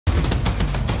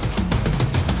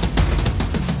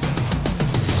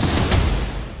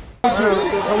I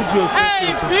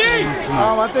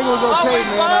think it was okay,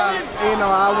 man.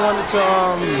 I wanted to,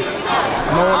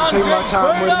 take my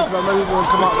time with him because I know he was going to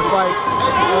come out to fight.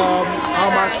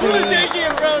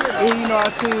 I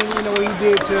seen what he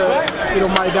did to,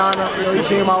 Maidana. He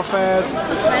came out fast,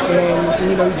 and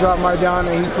he dropped Maidana,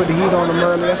 and he put the heat on him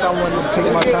early. That's how I wanted to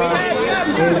take my time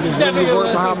and just really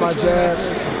work behind my jab.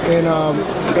 And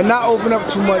not open up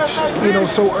too much,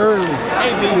 so early.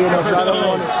 Because I don't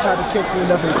want to try to kick me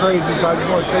nothing crazy, so I just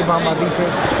want to stay behind my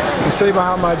defense and stay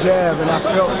behind my jab. And I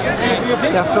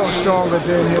felt stronger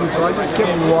than him, so I just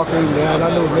kept walking him down. I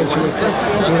knew eventually,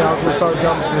 I was going to start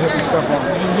dropping some heavy stuff on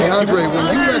him. Hey Andre, when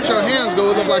you let your hands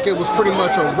go, it looked like it was pretty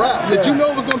much a wrap. Did you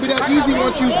know it was going to be that easy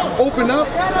once you open up?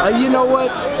 You know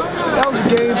what? That was the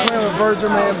game plan with Virgil,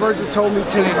 man. Virgil told me to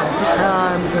take my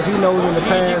time because he knows in the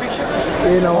past, I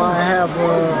have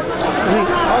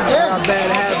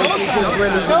bad habits. He just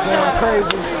really going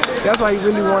crazy. That's why he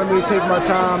really wanted me to take my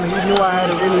time. He knew I had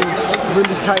a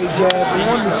really tight jab. He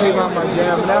wanted me to stay behind my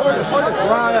jab. And after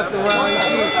round after round, you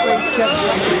see his face kept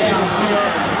going.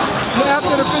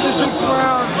 After the 56th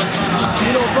round,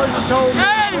 Virgil told me,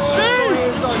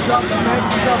 start dropping some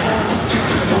heavy stuff on him.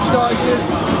 And start just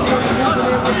moving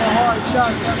in with my hard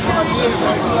shots. That's what I did.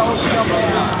 That's what I opened up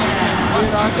on.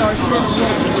 I started shooting.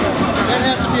 That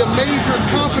has to be a major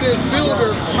confidence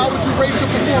builder. How would you rate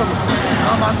your performance?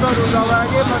 I thought it was alright.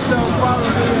 I gave myself probably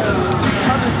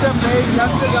 7 to 8. I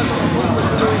still got some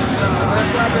improvement to do.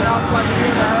 That's why I've been out for like a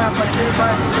year and a half. I came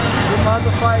back with my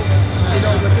other fight.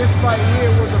 But this fight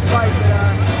here was a fight that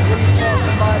I really fought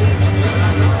somebody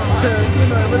to,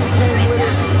 it really came with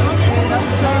it. And at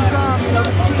the same time,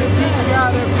 this kid beat the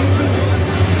guy that beat me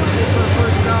for the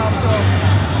first time. So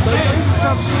he's a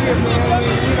tough kid,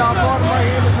 man. I fought him right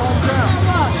here in his hometown.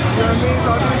 You know what I mean? So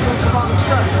I think he's going to come out and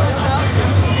strike.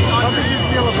 How did you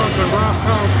feel about the rough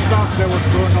stuff that was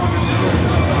going on in the room?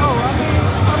 I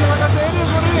mean, like I said, it is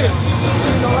what it is.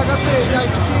 Like I said,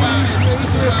 the kid,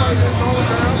 he's here fighting in his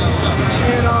hometown.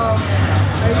 And I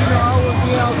was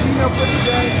beating up with the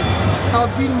jab. I was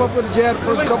beating him up with the jab the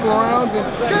first couple of rounds,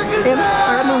 and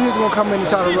I knew he was going to come in and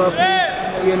try to rough me.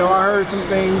 I heard some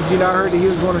things. I heard that he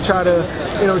was going to try to,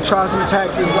 try some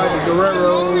tactics like the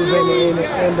Guerreros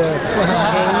and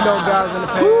guys in the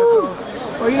past.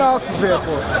 So I was prepared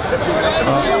for it.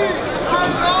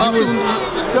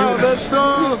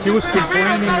 He was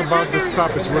complaining about the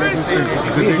stoppage. What did you think?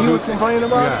 He was complaining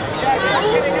about it?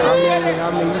 I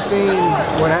mean, you seen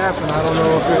what happened. I don't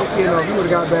know if he would have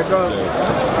got back up.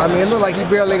 It looked like he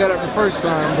barely got up the first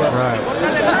time, but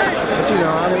he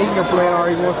can complain all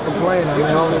he wants to complain.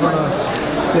 I was gonna.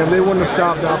 If they wouldn't have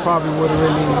stopped, I probably would have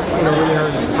really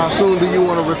hurt him. How soon do you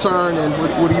want to return, and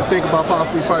what do you think about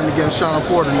possibly fighting against Sean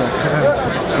Porter next?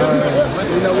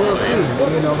 We'll see.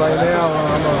 Right now,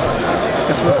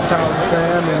 it's with the Tyler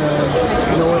fam,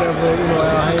 and whatever,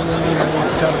 Al Heyman,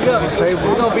 wants to try to put on the table.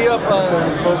 We're gonna be up. So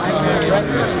we focus, man.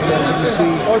 As you can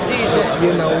see, we're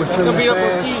feeling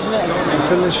fast, we're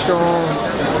feeling strong.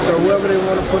 So whoever they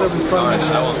want to put up in front of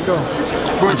me, let's go.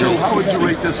 Virgil, how would you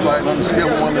rate this fight on a scale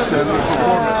of 1 to 10?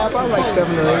 Probably like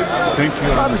 7 or 8. Thank you.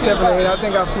 Probably 7 or 8. I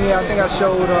think I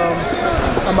showed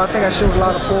a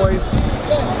lot of poise. I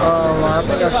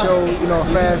think I showed a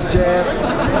fast jab,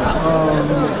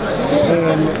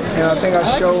 and I think I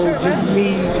showed just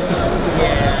me,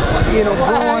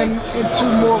 going into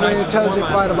more of an intelligent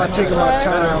fighter by taking my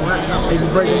time and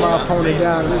breaking my opponent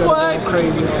down instead of going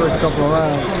crazy in the first couple of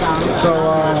rounds. So,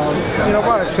 about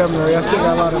like 7 or 8. I still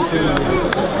got a lot of improvement.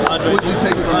 What do you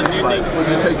take from this fight? What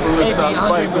do you take from this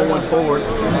fight going forward?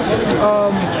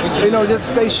 Just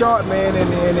stay sharp, man, and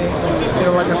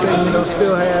like I said,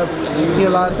 still have a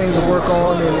lot of things to work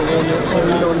on,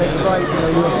 and next fight,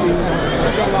 you'll see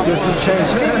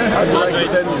changes.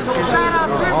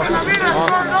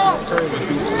 Awesome. It's crazy.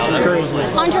 It's crazy.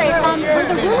 Andre, were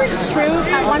the rumors true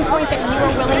at one point that you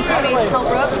were willing to face Kell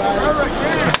Brook?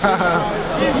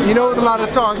 It was a lot of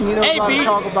talk. A lot of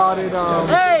talk about it. Kell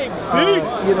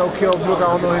Brook, I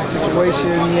don't know his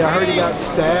situation. I heard he got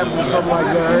stabbed or something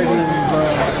like that. I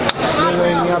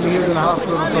heard he was in the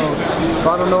hospital, so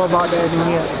I don't know about that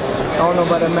yet. I don't know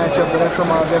about that matchup, but that's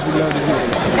something I'll definitely love to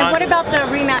get. And what about the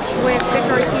rematch with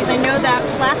Victor Ortiz? I know that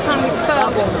last time we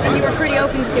spoke, you were pretty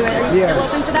open to it. Are you still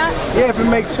open to that? Yeah, if it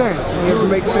makes sense.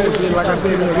 Like I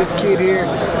said, this kid here,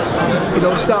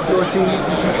 stopped Ortiz.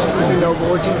 But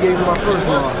Ortiz gave me my first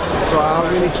loss. So I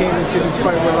really came into this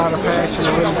fight with a lot of passion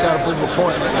and really try to prove a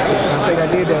point. And I think I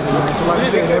did that tonight. So like I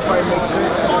said, that fight makes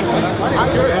sense.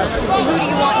 And who do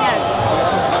you want next?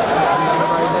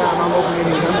 Right now, I'm open to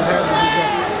anything. I'm just happy to be back.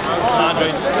 Andre,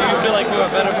 do you feel like you have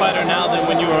better fighter now than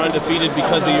when you were undefeated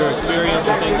because of your experience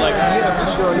and things like that? Yeah,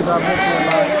 for sure. You know,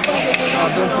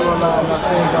 I've been through a lot, and I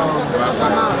think I'm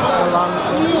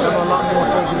a lot more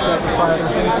focused as a fighter.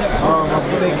 I'm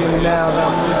thinking now that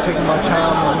I'm really taking my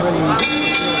time and really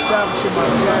establishing my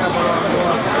jab a lot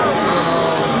more,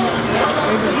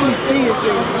 and just really seeing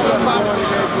things instead of going in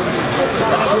there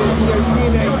just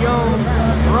being that young,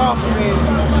 rough, and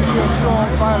strong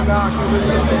fighter that I can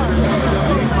really see some things, just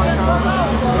take my time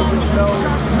and just know,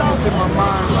 just in my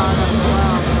mind, line up the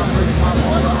ground, and I'm breaking my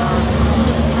ball down.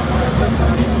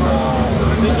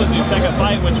 This was your second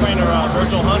fight with trainer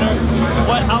Virgil Hunter.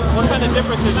 What kind of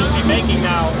differences is he making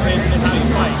now in how you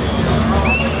fight?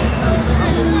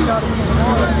 I'm just trying to be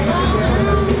smarter, man.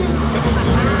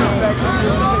 The fact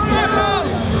that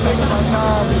taking my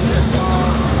time,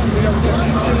 because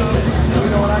he's seen,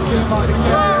 when I came out the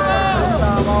camp, this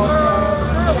time I was fast,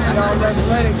 I was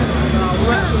athletic, I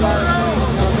rushed a lot of things,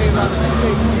 I made a lot of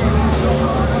mistakes. So,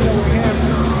 with him,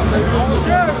 they really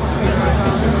taking my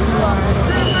time, I had a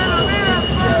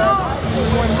jab, I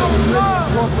wanted to really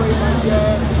incorporate my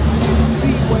jab and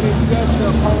see what it does to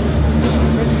opponents,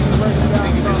 eventually break it down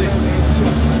so I'm able to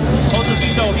shoot.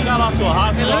 Josesito, he got off to a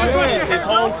hot start. His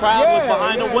whole crowd was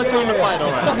behind him. What turned the fight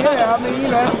around? Yeah, I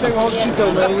mean, that's the thing with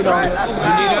Josesito, man.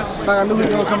 Like I knew he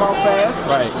was gonna come out fast.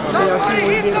 Right. I see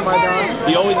what he did in my dime.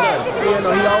 He always does. Yeah,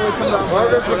 no, he always comes out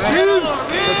fast. So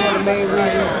that's one of the main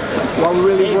reasons why we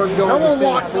really worked on just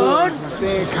staying cool and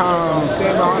staying calm and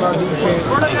staying behind our defense.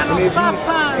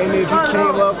 And if he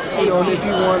came up, and if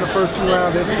he won the first 2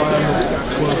 rounds, that's fine. We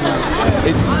got 12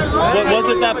 rounds. Was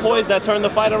it that poise that turned the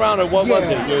fight around, or what was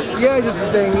it? Yeah, it's just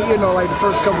the thing, like the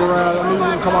first couple of rounds, I knew he was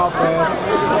gonna come out fast,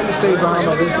 so I just stayed behind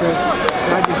my defense,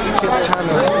 and I just kept trying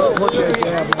to work that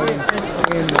jab on him,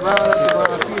 and round after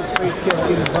round, I see his face kept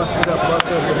getting busted up with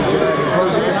the jab, and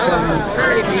Virgil kept telling me,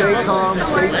 stay calm,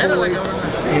 stay poised,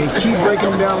 and keep breaking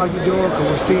him down like you're doing, because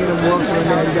we're seeing him work to him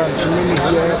now. You got a tremendous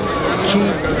jab,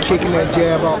 keep kicking that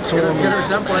jab out to him,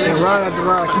 and round after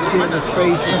round, I keep seeing his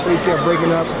face kept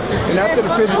breaking up, and after the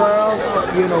 5th round,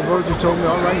 Virgil told me,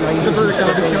 all right, now you just need to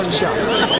step in with your shots.